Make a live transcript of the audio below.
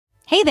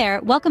Hey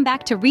there, welcome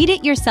back to Read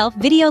It Yourself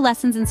Video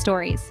Lessons and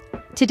Stories.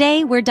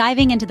 Today, we're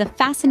diving into the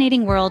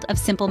fascinating world of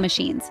simple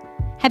machines.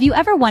 Have you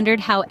ever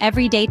wondered how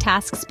everyday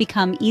tasks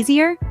become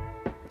easier?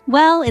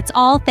 Well, it's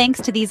all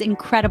thanks to these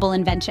incredible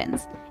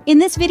inventions. In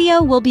this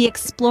video, we'll be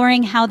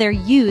exploring how they're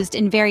used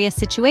in various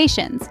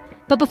situations.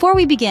 But before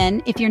we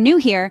begin, if you're new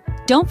here,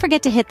 don't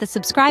forget to hit the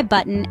subscribe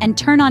button and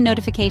turn on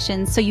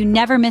notifications so you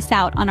never miss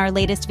out on our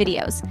latest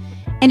videos.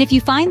 And if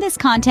you find this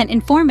content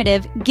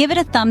informative, give it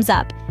a thumbs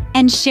up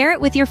and share it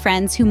with your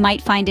friends who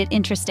might find it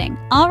interesting.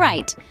 All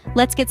right,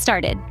 let's get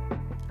started.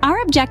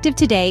 Our objective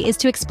today is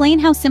to explain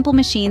how simple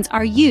machines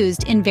are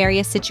used in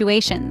various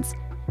situations.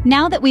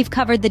 Now that we've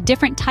covered the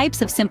different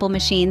types of simple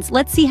machines,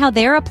 let's see how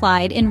they're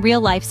applied in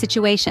real-life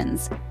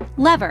situations.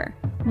 Lever.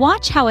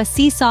 Watch how a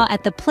seesaw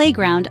at the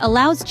playground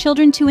allows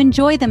children to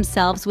enjoy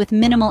themselves with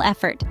minimal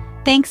effort,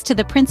 thanks to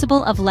the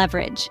principle of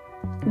leverage.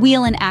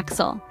 Wheel and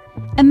axle.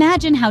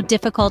 Imagine how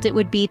difficult it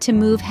would be to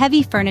move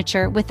heavy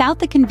furniture without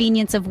the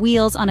convenience of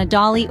wheels on a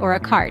dolly or a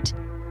cart.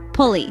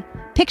 Pulley.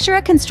 Picture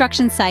a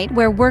construction site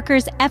where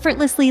workers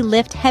effortlessly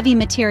lift heavy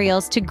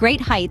materials to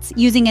great heights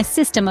using a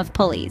system of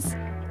pulleys.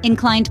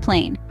 Inclined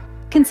plane.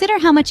 Consider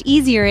how much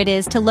easier it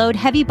is to load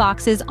heavy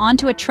boxes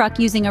onto a truck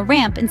using a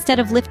ramp instead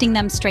of lifting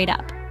them straight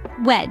up.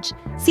 Wedge.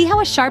 See how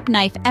a sharp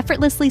knife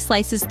effortlessly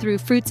slices through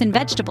fruits and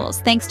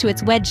vegetables thanks to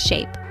its wedge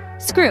shape.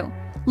 Screw.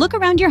 Look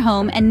around your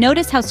home and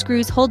notice how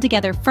screws hold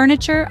together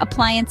furniture,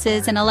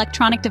 appliances, and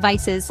electronic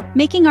devices,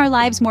 making our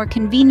lives more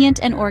convenient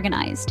and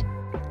organized.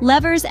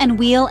 Levers and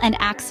wheel and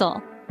axle.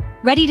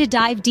 Ready to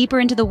dive deeper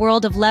into the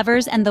world of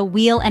levers and the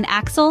wheel and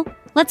axle?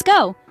 Let's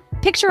go!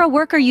 Picture a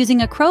worker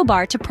using a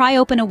crowbar to pry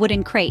open a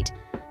wooden crate.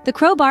 The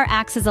crowbar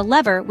acts as a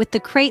lever, with the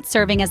crate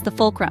serving as the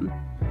fulcrum.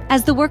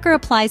 As the worker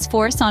applies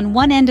force on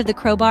one end of the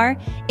crowbar,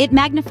 it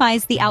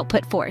magnifies the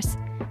output force,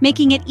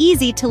 making it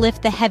easy to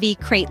lift the heavy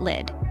crate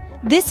lid.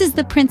 This is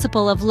the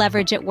principle of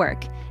leverage at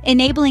work,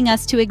 enabling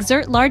us to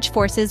exert large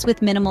forces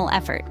with minimal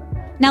effort.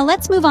 Now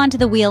let's move on to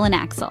the wheel and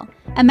axle.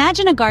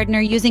 Imagine a gardener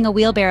using a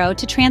wheelbarrow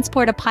to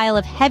transport a pile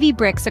of heavy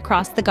bricks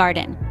across the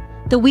garden.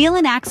 The wheel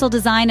and axle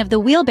design of the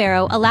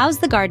wheelbarrow allows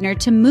the gardener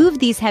to move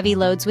these heavy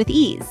loads with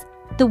ease.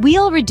 The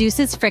wheel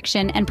reduces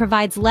friction and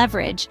provides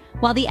leverage,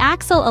 while the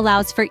axle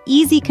allows for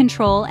easy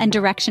control and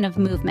direction of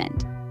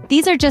movement.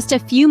 These are just a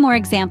few more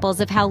examples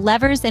of how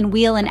levers and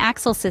wheel and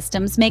axle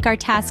systems make our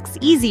tasks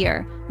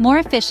easier, more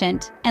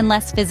efficient, and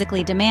less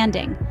physically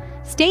demanding.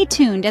 Stay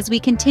tuned as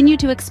we continue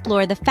to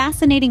explore the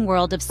fascinating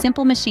world of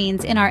simple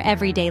machines in our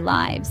everyday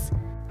lives.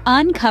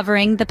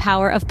 Uncovering the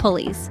power of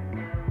pulleys.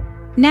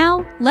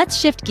 Now, let's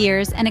shift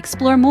gears and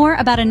explore more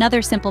about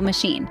another simple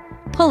machine,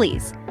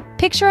 pulleys.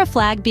 Picture a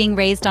flag being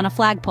raised on a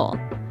flagpole.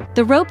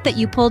 The rope that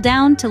you pull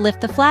down to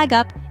lift the flag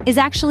up is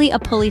actually a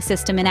pulley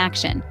system in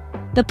action.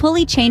 The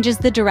pulley changes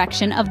the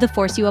direction of the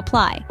force you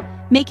apply,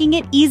 making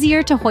it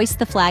easier to hoist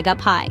the flag up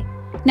high.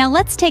 Now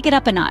let's take it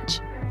up a notch.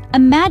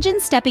 Imagine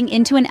stepping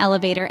into an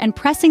elevator and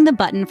pressing the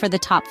button for the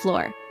top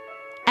floor.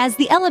 As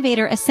the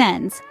elevator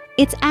ascends,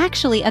 it's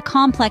actually a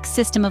complex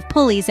system of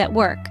pulleys at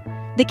work.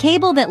 The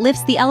cable that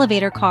lifts the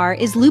elevator car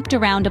is looped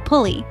around a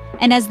pulley,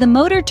 and as the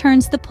motor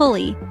turns the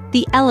pulley,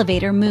 the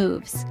elevator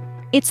moves.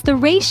 It's the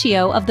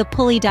ratio of the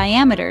pulley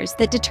diameters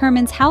that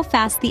determines how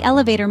fast the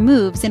elevator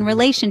moves in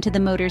relation to the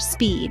motor's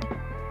speed.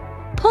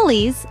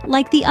 Pulleys,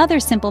 like the other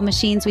simple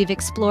machines we've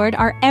explored,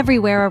 are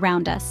everywhere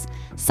around us,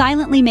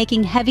 silently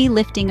making heavy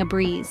lifting a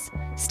breeze.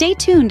 Stay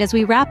tuned as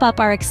we wrap up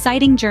our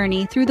exciting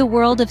journey through the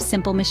world of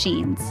simple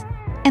machines.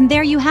 And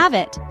there you have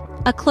it,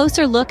 a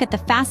closer look at the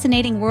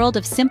fascinating world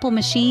of simple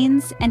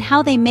machines and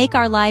how they make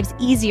our lives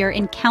easier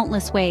in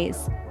countless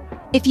ways.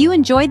 If you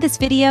enjoyed this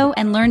video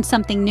and learned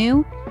something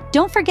new,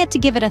 don't forget to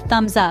give it a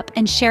thumbs up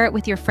and share it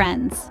with your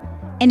friends.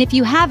 And if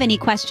you have any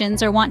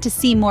questions or want to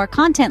see more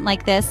content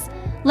like this,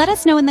 let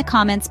us know in the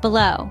comments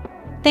below.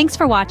 Thanks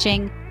for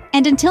watching,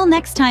 and until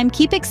next time,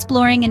 keep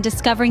exploring and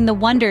discovering the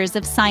wonders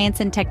of science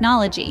and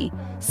technology.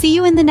 See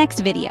you in the next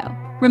video.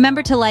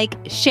 Remember to like,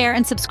 share,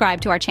 and subscribe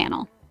to our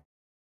channel.